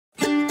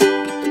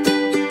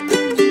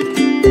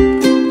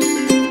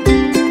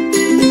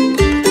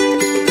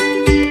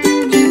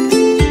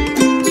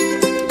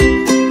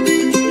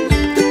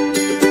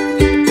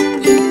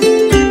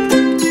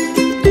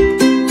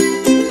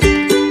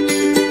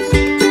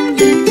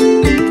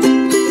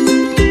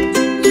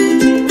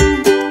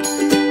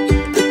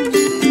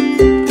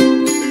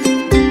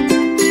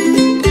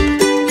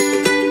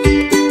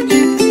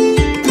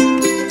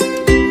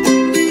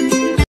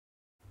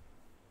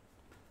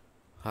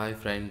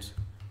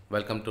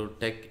Welcome to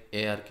Tech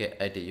ARK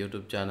IT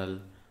YouTube channel.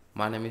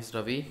 My name is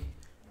Ravi.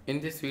 In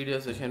this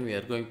video session, we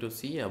are going to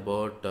see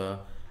about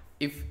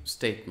if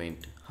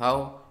statement.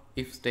 How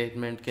if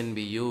statement can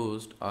be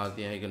used, or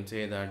I can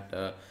say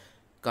that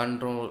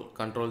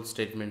control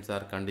statements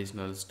are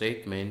conditional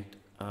statement.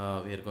 We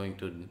are going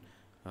to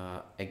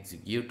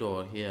execute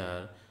over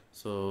here.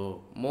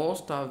 So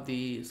most of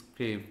the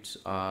scripts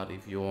are,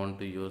 if you want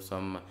to use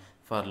some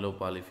for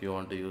loop, or if you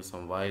want to use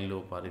some while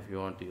loop, or if you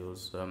want to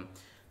use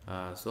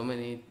so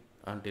many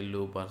until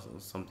loop or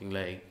something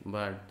like,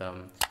 but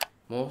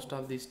most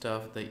of the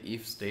stuff, the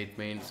if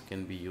statements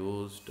can be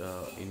used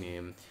in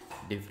a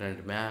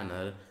different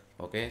manner.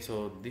 Okay,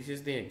 so this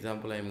is the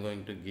example I'm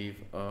going to give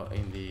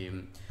in the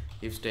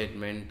if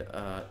statement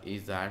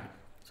is that.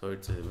 So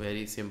it's a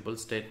very simple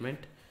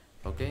statement.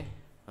 Okay,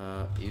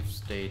 if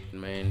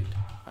statement,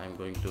 I'm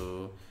going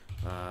to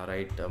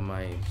write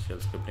my shell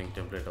scripting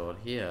template over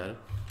here,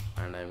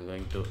 and I'm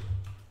going to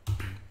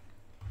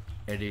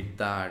edit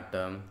that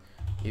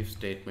if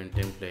statement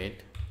template.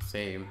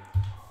 Same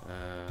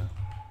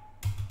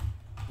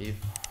if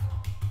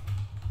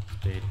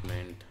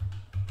statement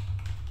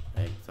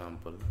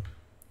example.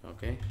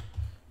 Okay,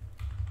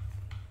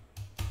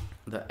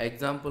 the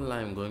example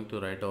I'm going to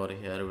write over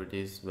here, which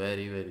is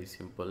very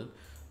simple,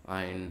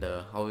 and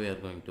how we are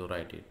going to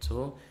write it.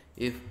 So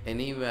if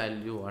any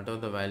value, whatever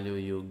the value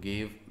you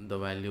give the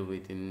value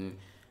within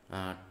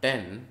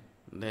 10,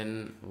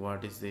 then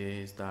what is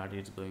this, that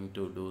it's going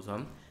to do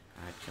some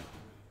action.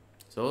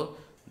 So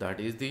that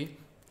is the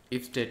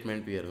if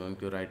statement we are going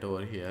to write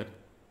over here.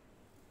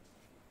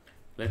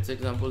 Let's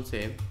example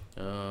say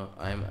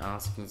I am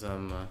asking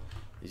some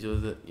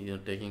user, you're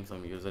taking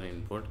some user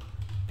input.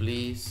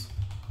 Please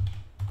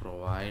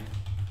provide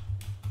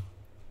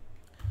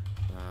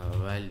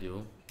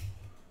value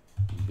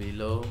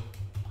below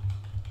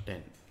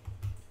 10.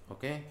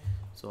 Okay,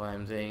 so I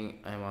am saying,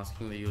 I am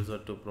asking the user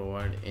to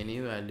provide any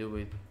value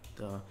with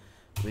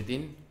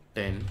within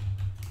 10,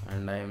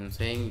 and I am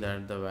saying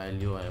that the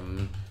value I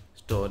am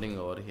storing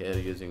over here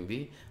using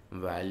the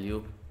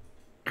value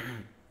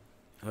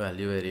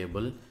value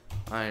variable,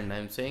 and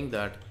I'm saying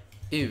that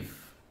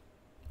if,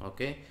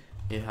 okay,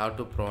 you have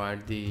to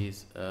provide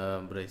these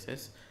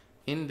braces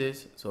in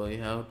this, so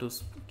you have to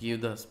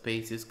give the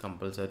spaces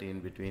compulsory in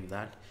between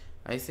that.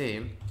 I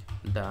say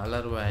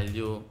dollar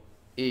value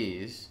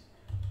is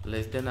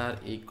less than or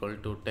equal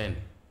to 10.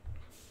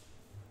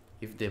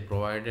 If the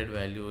provided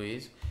value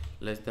is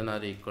less than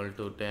or equal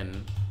to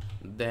 10,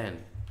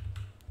 then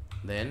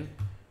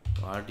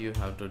what you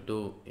have to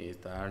do is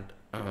that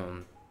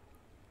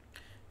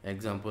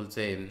example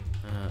say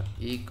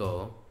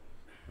echo,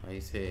 I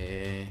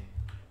say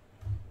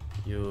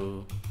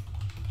you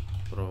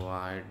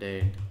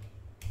provided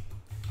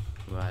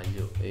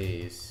value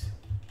is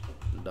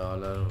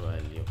dollar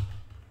value.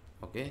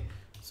 Okay,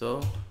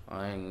 so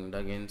I'm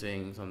again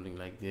saying something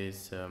like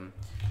this,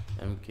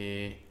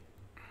 mkdir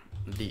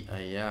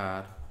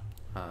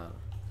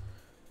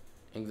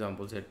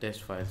example say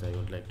test files. I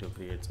would like to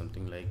create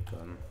something like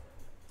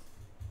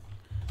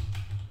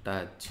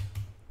touch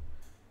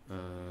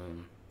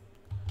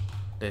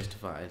test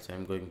files.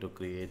 I'm going to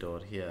create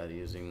over here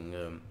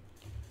using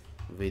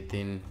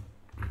within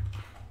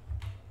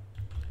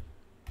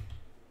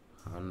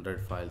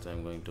 100 files.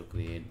 I'm going to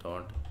create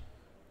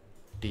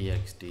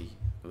 .txt,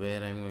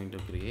 where I'm going to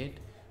create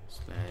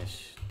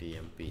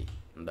 /tmp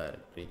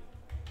directory.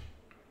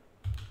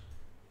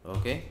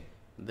 Okay,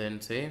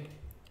 then say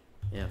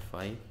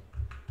fi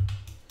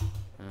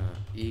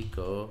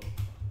echo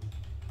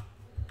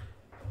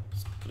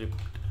script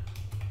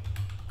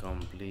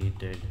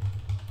completed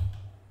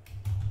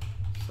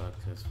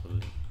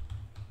successfully.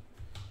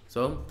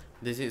 So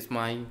this is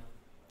my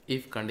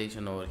if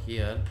condition over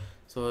here.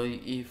 So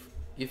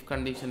if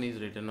condition is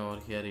written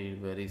over here, is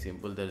very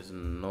simple. There is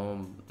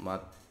no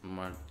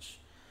much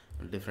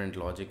different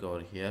logic over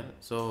here.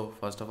 So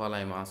first of all, I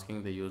am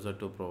asking the user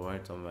to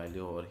provide some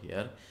value over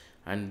here,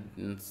 and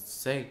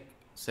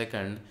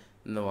second,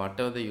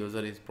 whatever the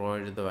user is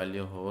provided the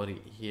value over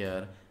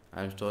here,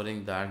 I am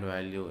storing that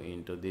value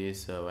into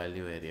this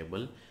value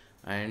variable.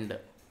 And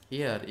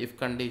here if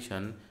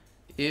condition,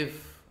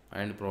 if,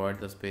 and provide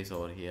the space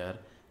over here,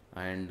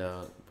 and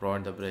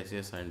provide the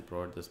braces and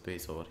provide the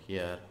space over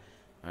here,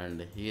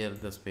 and here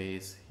the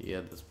space,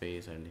 here the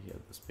space, and here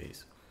the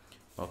space.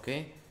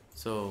 Okay,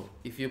 so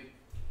if you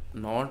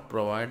not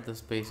provide the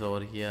space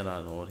over here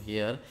or over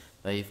here,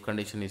 the if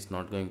condition is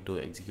not going to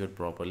execute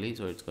properly,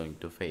 so it's going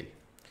to fail.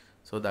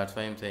 So that's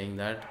why I'm saying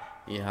that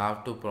you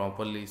have to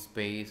properly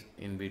space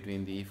in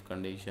between the if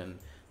condition.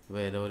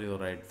 Wherever you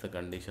write the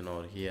condition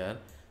over here,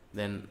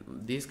 then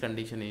this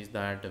condition is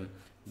that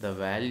the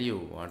value,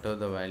 whatever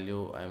the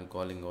value I am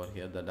calling over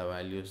here, that the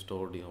value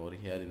stored over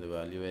here in the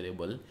value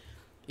variable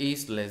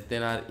is less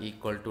than or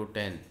equal to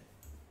 10.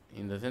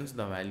 In the sense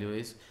the value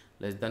is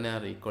less than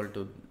or equal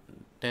to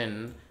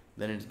 10,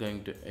 then it's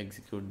going to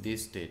execute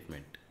this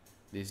statement,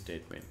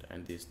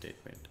 and this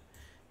statement.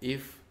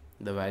 If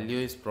the value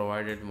is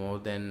provided more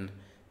than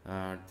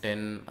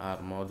 10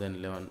 or more than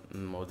 11,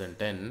 more than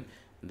 10,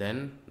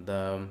 then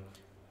the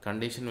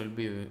condition will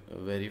be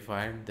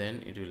verified,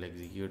 then it will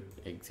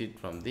exit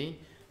from the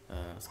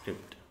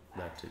script.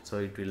 That's it. So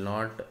it will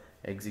not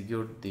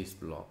execute this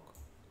block.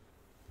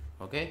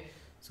 Okay,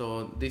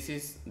 so this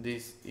is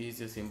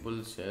a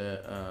simple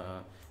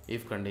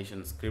if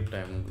condition script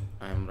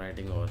I'm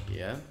writing over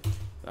here.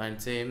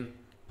 And same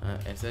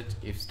such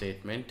if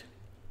statement,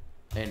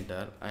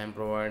 enter, I am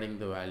providing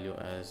the value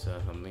as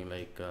something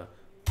like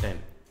 10.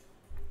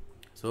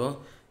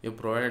 So your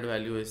provided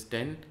value is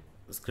 10,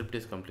 the script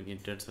is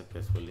completed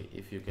successfully.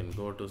 If you can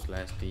go to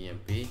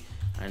 /tmp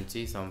and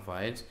see some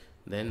files,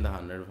 then the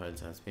 100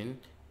 files has been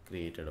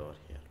created over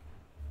here.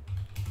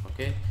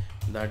 Okay,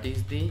 that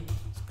is the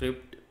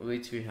script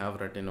which we have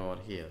written over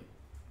here.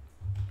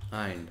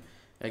 And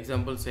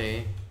example,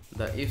 say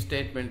the if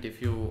statement,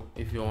 if you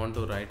want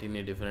to write in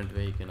a different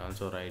way, you can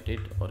also write it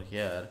over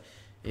here.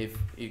 If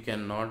you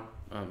cannot,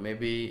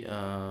 maybe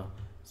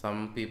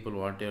some people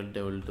what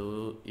they will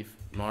do, if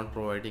not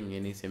providing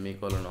any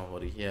semicolon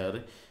over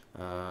here,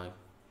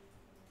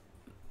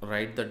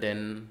 write the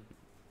 10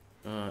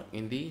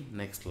 in the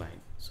next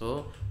line.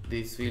 So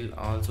this will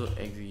also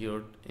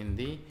execute in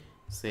the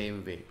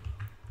same way.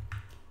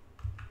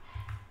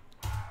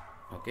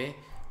 Okay,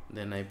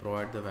 then I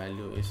provide the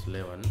value is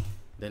 11,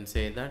 then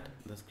say that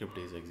the script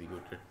is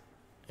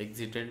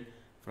exited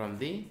from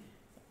the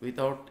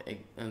without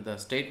the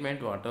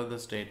statement. Whatever the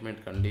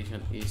statement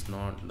condition is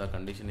not, the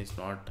condition is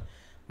not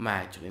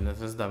matched, in the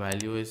sense the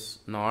value is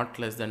not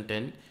less than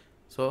 10,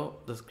 so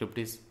the script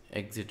is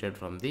exited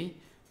from the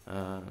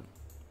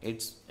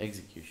its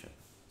execution.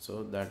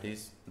 So that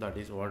is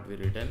what we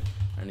written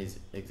and is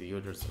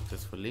executed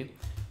successfully.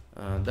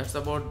 That's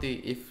about the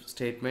if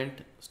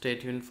statement. Stay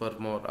tuned for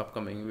more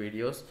upcoming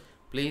videos.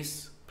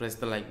 Please press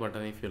the like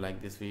button if you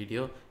like this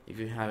video. If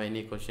you have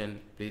any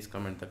question, please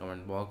comment the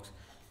comment box.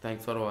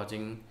 Thanks for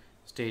watching.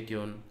 Stay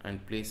tuned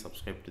and please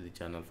subscribe to the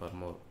channel for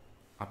more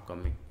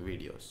upcoming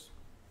videos.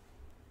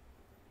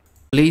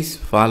 Please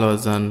follow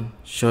us on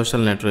social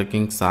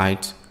networking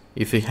sites.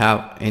 If you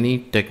have any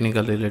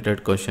technical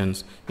related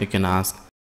questions, you can ask.